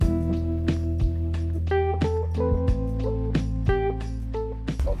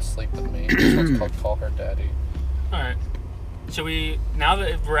one's called Call Her Daddy. All right. Should we, now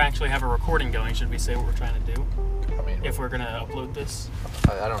that we actually have a recording going, should we say what we're trying to do? I mean, If we're going to upload this?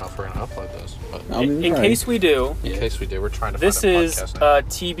 I don't know if we're going to upload this, but In case we do, in case we do, we're trying to this find a is podcast a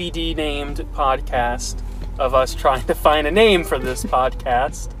TBD named podcast of us trying to find a name for this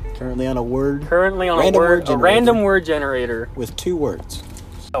podcast. Currently on a word. Currently on a random word generator. With 2 words.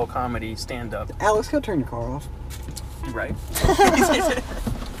 Oh, comedy, stand up. Alex, go turn your car off. You're right.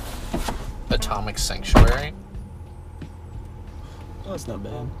 Atomic Sanctuary. Oh, that's not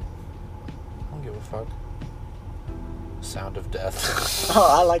bad. I don't give a fuck. Sound of Death. Oh,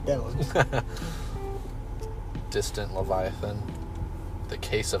 I like that one. Distant Leviathan. The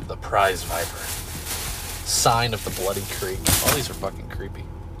Case of the Prize Viper. Sign of the Bloody Creek. All these are fucking creepy.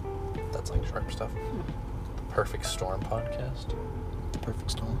 That's like sharp stuff. The Perfect Storm podcast. The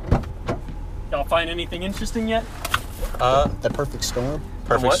Perfect Storm. Y'all find anything interesting yet? The Perfect Storm.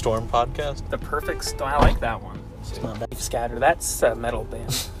 Perfect what? Storm podcast. The Perfect Storm. I like that one. It's not bad. Scatter. That's a metal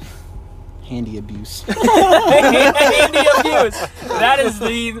band. Handy Abuse. Handy Abuse. That is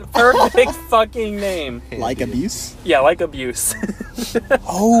the perfect fucking name. Like Abuse? Yeah, like Abuse.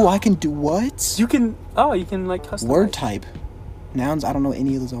 Oh, I can do what? You can like customize. Word type. Nouns, I don't know what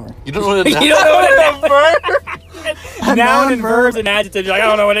any of those are. You don't know what You don't know what it is. Noun and verbs and adjectives. You're like, I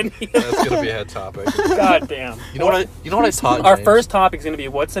don't know what it means. That's gonna be a head topic. God damn. You know what I taught Our James? first topic is gonna be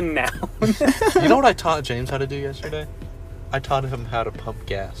what's a noun. You know what I taught James how to do yesterday? I taught him how to pump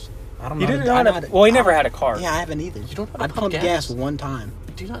gas. I don't You know. didn't know how to. Well, he never had a car. Yeah, I haven't either. You don't know how I to pumped pump gas gas? one time.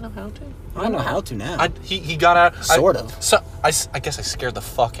 Do you not know how to? I don't know how to now. He got out. Sort of. So I guess I scared the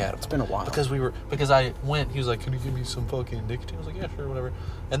fuck out of him. It's been a while. Because I went. He was like, "Can you give me some fucking nicotine?" I was like, "Yeah, sure, whatever."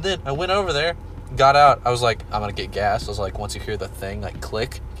 And then I went over there, got out. I was like, "I'm gonna get gas." I was like, once you hear the thing like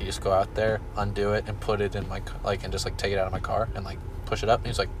click, you just go out there, undo it, and put it in my and just like take it out of my car and like push it up. And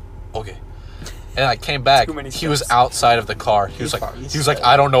he was like, "Okay." And I came back. Too many He was steps. outside of the car. He was like,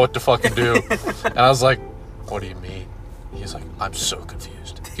 "I don't know what to fucking do." And I was like, "What do you mean?" He's like, "I'm so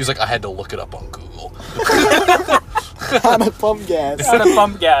confused." He was like, "I had to look it up on Google." How to pump gas. How to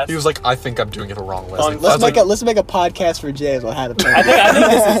pump gas. He was like, "I think I'm doing it the wrong way." Let's make a podcast for James on how to pump I gas. think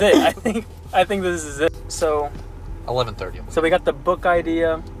this is it. I think this is it. So 11:30. we got the book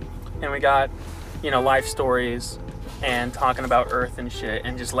idea, and we got life stories, and talking about Earth and shit,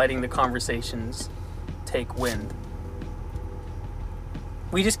 and just letting the conversations take wind.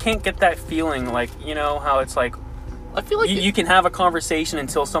 We just can't get that feeling like how it's like. I feel like You can have a conversation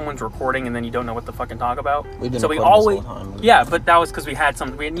until someone's recording, and then you don't know what to fucking talk about. We've been So we recording always, this whole time. yeah, but that was because we had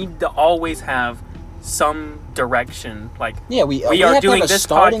some. We need to always have some direction. Like, Yeah, we we have are to doing have a this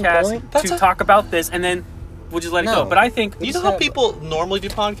starting podcast point. to talk about this, and then we'll just let it go. No. But I think You know how people normally do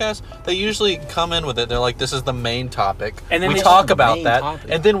podcasts? They usually come in with it. They're like, "This is the main topic," And then we they- talk The about main that, topic.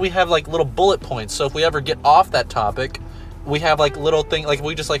 and then we have like little bullet points. So if we ever get off that topic, we have like little thing like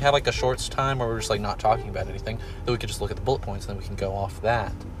we just like have like a short time where we're just like not talking about anything. Then we could just look at the bullet points, and then we can go off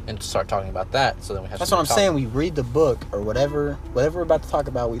that and start talking about that. So then we have. That's what I'm something to saying. We read the book or whatever we're about to talk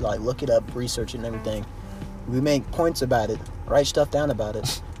about. We like look it up, research it, and everything. We make points about it, write stuff down about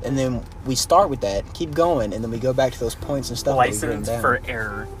it, and then we start with that, keep going, and then we go back to those points and stuff. license that for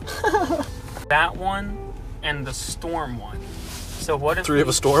error. That one and the storm one. So what if Three of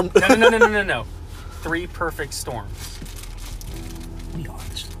a storm. No. 3 perfect storms. we are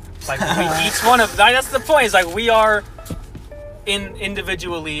the storm. Like each one of that's the point. It's like we are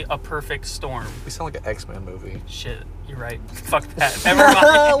individually a perfect storm. We sound like an X-Men movie. Shit, you're right. Fuck that. Never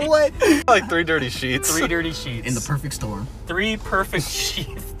mind. What? Like 3 dirty sheets. 3 dirty sheets. In the perfect storm. 3 perfect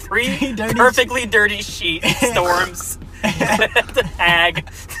sheets. 3 dirty perfectly dirty sheet storms. Tag.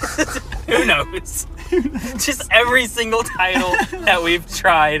 Who knows? Just every single title that we've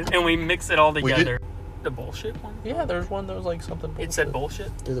tried, and we mix it all together. The bullshit one. Yeah, there's one that was like something. Bullshit. It said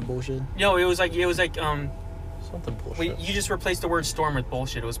bullshit. Through the bullshit. No, it was like something bullshit. you just replaced the word storm with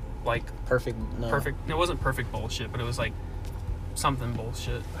bullshit. It was like Perfect. No. perfect. It wasn't perfect bullshit, but it was like something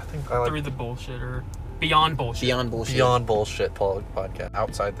bullshit. I think I like Through the bullshit or beyond bullshit. Beyond bullshit. Beyond Bullshit podcast.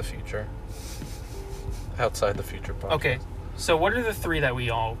 Outside the Future. Outside the Future podcast. Okay, so what are the 3 that we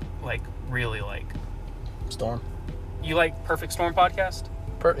all really like? Storm. You like Perfect Storm podcast?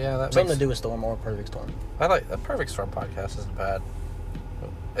 Yeah, that Something makes, to do with storm or perfect storm. I like the Perfect Storm podcast. Isn't bad.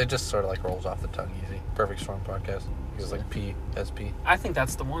 It just sort of like rolls off the tongue easy. Perfect Storm podcast. It's like PSP. I think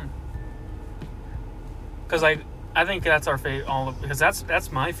that's the one. Because I think that's our favorite. Because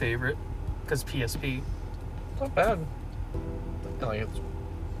that's my favorite. Because PSP, Not bad. I like it's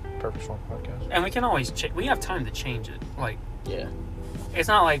Perfect Storm podcast. and we can always we have time to change it. Like, Yeah. it's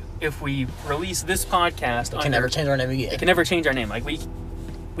not like if we release this podcast, Can never change our name again. it can never change our name. Like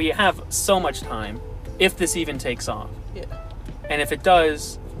we have so much time if this even takes off. Yeah. And if it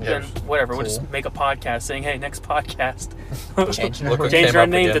does, Yeah, then whatever. We'll cool. just make a podcast saying, "Hey, next podcast, Changing Look our what change came our up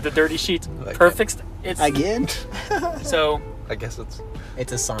name to again. the Dirty Sheets." Again. Perfect. It's Again? so I guess it's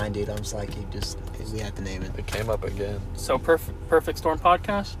It's a sign, dude. I'm just like, we have to name it. it came up again. Perfect Storm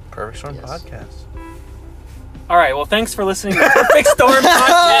podcast. Perfect Storm Yes. podcast. All right. Well, thanks for listening to Perfect Storm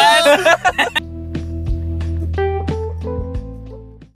podcast.